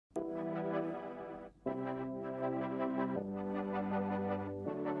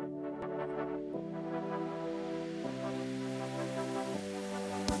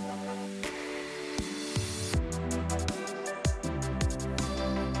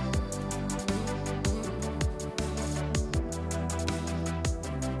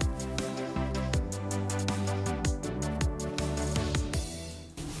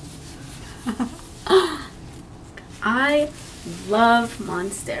I love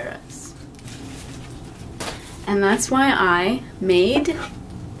monsteras. And that's why I made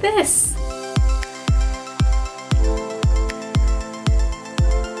this.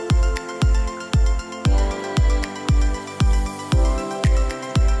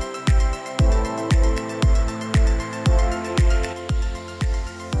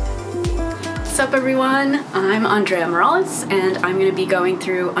 What's up everyone? I'm Andrea Morales and I'm going to be going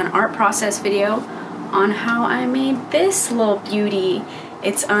through an art process video on how I made this little beauty.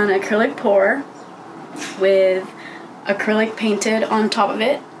 It's an acrylic pour with acrylic painted on top of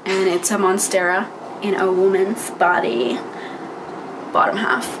it, and it's a monstera in a woman's body bottom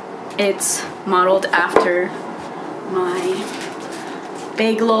half. It's modeled after my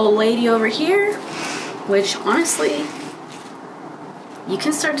big little lady over here, which honestly you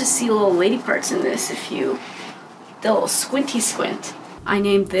can start to see little lady parts in this if you do a little squinty squint. I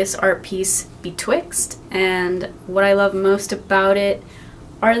named this art piece BETWIXT, and what I love most about it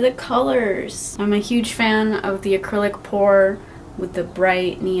are the colors. I'm a huge fan of the acrylic pour with the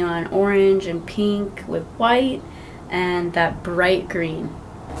bright neon orange and pink with white and that bright green.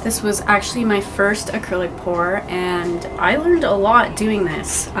 This was actually my first acrylic pour and I learned a lot doing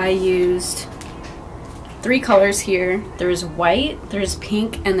this. I used 3 colors here. There's white, there's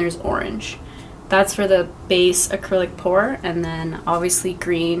pink, and there's orange. That's for the base acrylic pour, and then obviously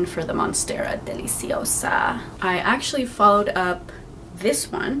green for the Monstera Deliciosa. I actually followed up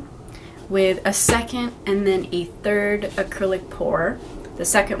this one with a second and then a third acrylic pour. The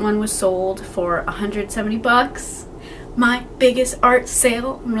second one was sold for 170 bucks. My biggest art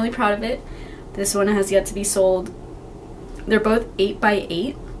sale. I'm really proud of it. This one has yet to be sold. They're both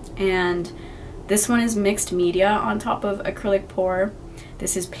 8x8, and this one is mixed media on top of acrylic pour.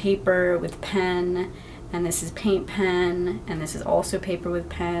 This is paper with pen, and this is paint pen, and this is also paper with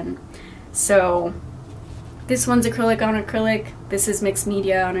pen. So this one's acrylic on acrylic, this is mixed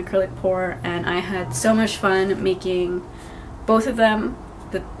media on acrylic pour, and I had so much fun making both of them.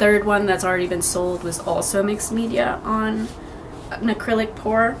 The third one that's already been sold was also mixed media on an acrylic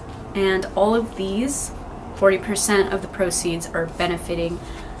pour, and all of these, 40% of the proceeds are benefiting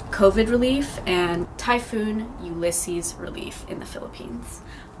COVID relief and Typhoon Ulysses relief in the Philippines.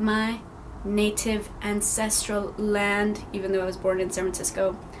 My native ancestral land, even though I was born in San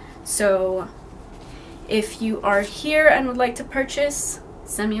Francisco. So if you are here and would like to purchase,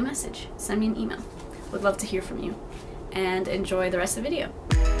 send me a message, send me an email. Would love to hear from you, and enjoy the rest of the video.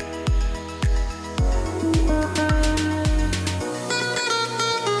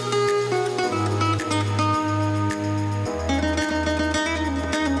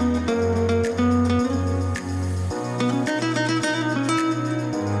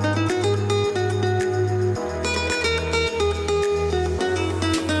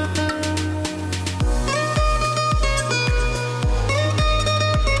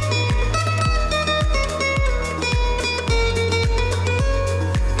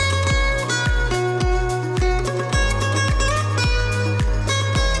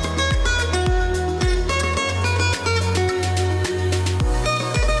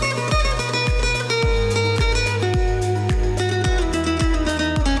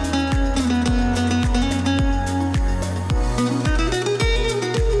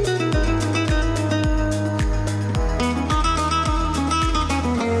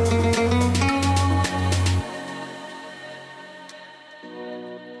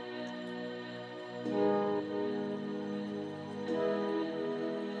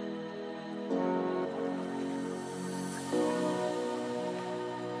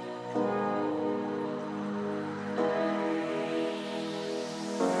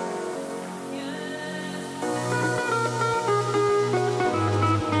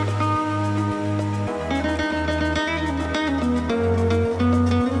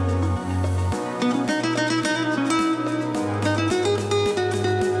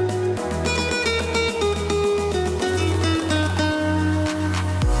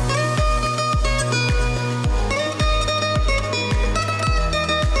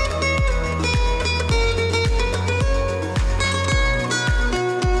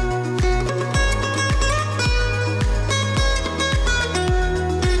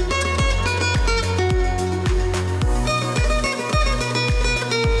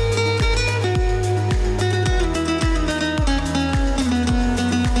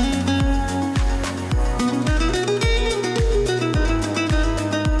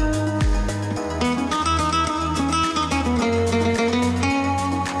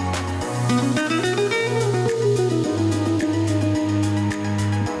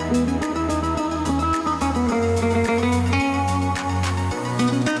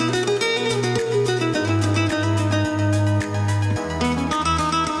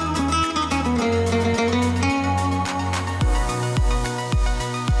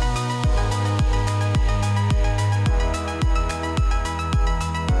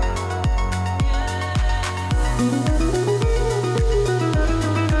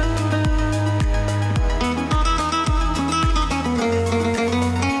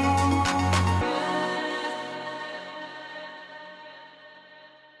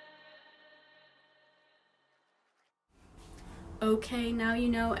 now you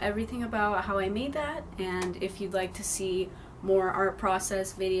know everything about how I made that, and if you'd like to see more art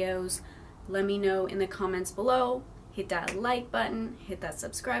process videos, let me know in the comments below. Hit that like button, hit that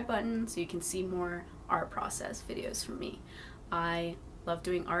subscribe button so you can see more art process videos from me. I love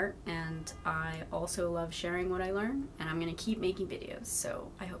doing art, and I also love sharing what I learn, and I'm gonna keep making videos,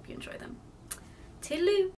 so I hope you enjoy them. Toodaloo!